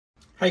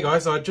Hey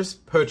guys, I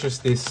just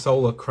purchased this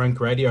solar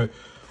crank radio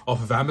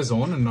off of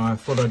Amazon and I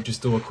thought I'd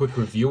just do a quick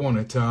review on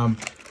it.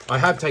 I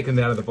have taken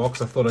it out of the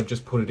box. I thought I'd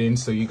just put it in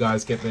so you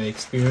guys get the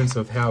experience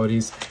of how it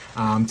is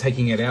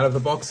taking it out of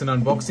the box and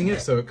unboxing it.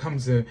 So it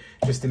comes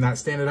just in that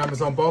standard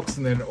Amazon box,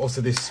 and then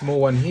also this small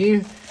one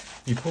here.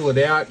 You pull it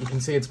out, you can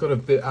see it's got a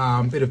bit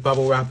of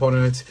bubble wrap on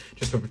it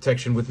just for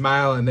protection with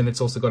mail, and then it's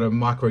also got a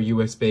micro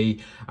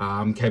USB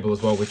cable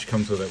as well, which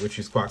comes with it, which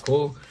is quite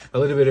cool. A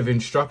little bit of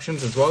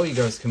instructions as well. You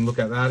guys can look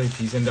at that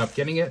if you end up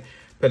getting it.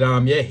 But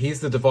yeah, here's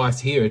the device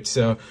here.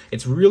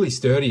 It's really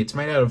sturdy. It's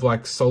made out of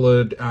like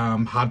solid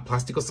hard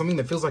plastic or something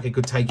that feels like it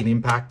could take an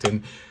impact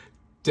and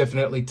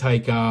definitely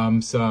take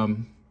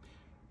some.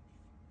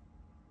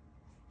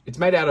 It's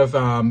made out of,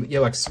 yeah,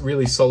 like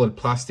really solid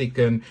plastic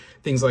and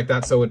things like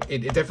that. So it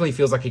definitely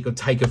feels like it could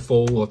take a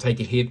fall or take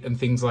a hit and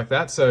things like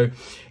that. So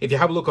if you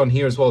have a look on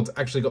here as well, it's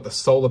actually got the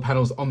solar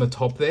panels on the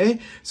top there.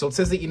 So it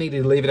says that you need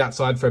to leave it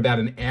outside for about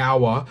an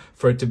hour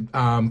for it to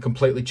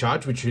completely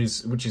charge, which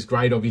is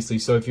great, obviously.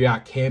 So if you're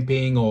out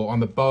camping or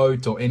on the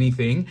boat or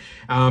anything,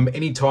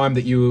 any time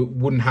that you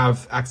wouldn't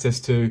have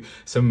access to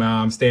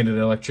some standard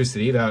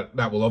electricity,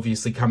 that will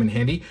obviously come in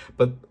handy.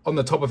 But on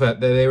the top of it,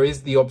 there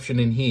is the option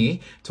in here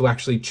to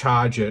actually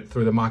charge it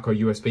through the micro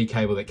USB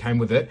cable that came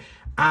with it.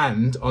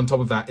 And on top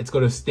of that, it's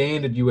got a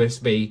standard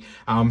USB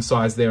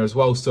size there as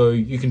well. So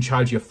you can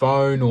charge your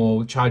phone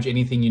or charge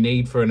anything you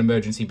need for an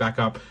emergency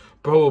backup.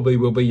 Probably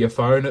will be your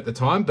phone at the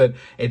time, but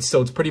it's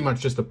pretty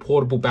much just a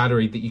portable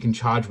battery that you can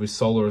charge with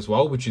solar as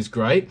well, which is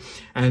great.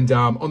 And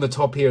on the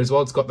top here as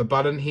well, it's got the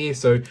button here,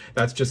 so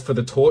that's just for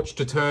the torch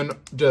to turn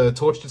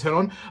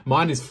on.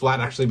 Mine is flat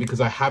actually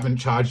because I haven't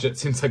charged it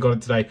since I got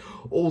it today.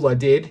 All I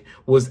did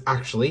was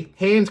actually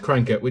hand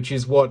crank it, which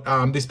is what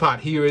this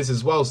part here is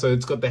as well. So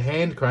it's got the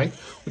hand crank,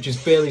 which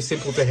is fairly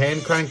simple to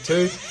hand crank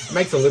too. It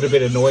makes a little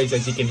bit of noise,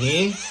 as you can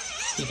hear.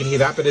 You can hear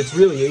that, but it's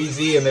really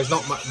easy, and there's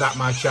not that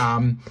much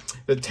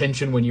the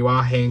tension when you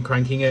are hand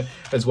cranking it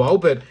as well.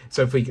 But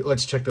so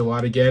let's check the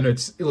light again.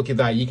 Look at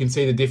that, you can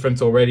see the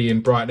difference already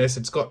in brightness.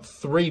 It's got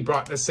 3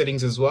 brightness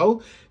settings as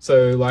well.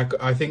 So like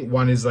I think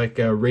one is like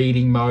a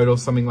reading mode or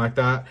something like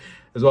that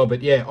as well.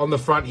 But yeah, on the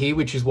front here,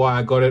 which is why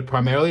I got it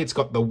primarily, it's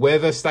got the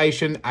weather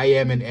station,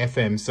 AM and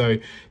FM. So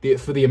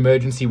for the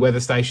emergency weather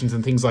stations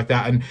and things like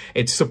that. And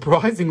it's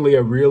surprisingly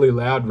a really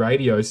loud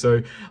radio.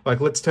 So like,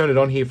 let's turn it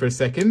on here for a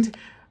second.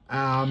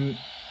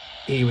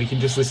 Here we can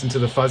just listen to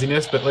the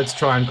fuzziness, but let's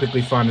try and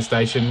quickly find a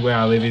station. Where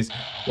I live is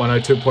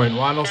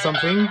 102.1 or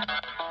something.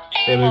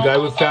 There we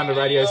go, we've found a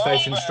radio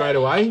station straight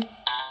away.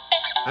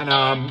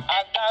 And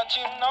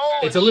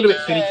it's a little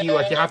bit finicky,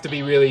 like you have to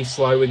be really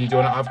slow when you're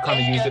doing it. I've kind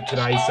of used it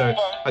today, so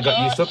I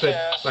got used to it.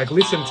 But like,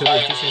 listen to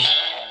this.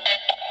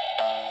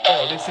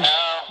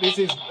 This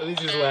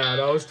is loud.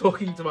 I was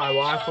talking to my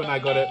wife when I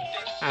got it,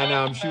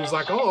 and she was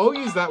like, "Oh, I'll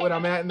use that when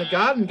I'm out in the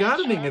garden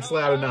gardening. It's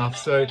loud enough."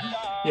 So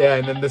yeah,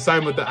 and then the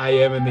same with the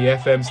AM and the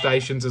FM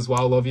stations as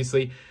well.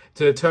 Obviously,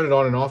 to turn it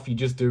on and off, you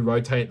just do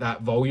rotate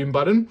that volume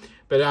button.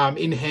 But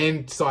in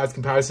hand size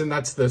comparison,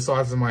 that's the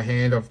size of my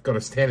hand. I've got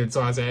a standard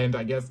size hand,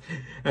 I guess,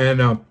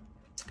 and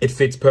it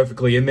fits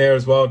perfectly in there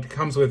as well. It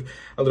comes with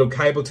a little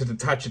cable to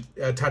attach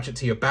it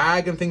to your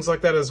bag and things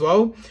like that as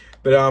well.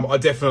 But I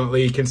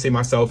definitely can see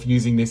myself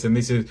using this, and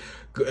this is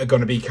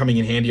going to be coming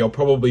in handy. I'll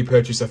probably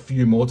purchase a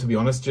few more, to be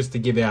honest, just to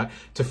give out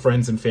to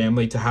friends and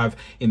family to have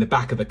in the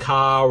back of the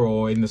car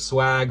or in the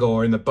swag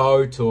or in the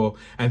boat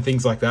and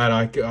things like that.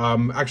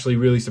 I'm actually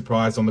really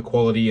surprised on the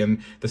quality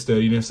and the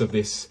sturdiness of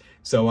this.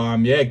 So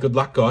yeah, good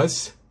luck,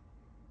 guys.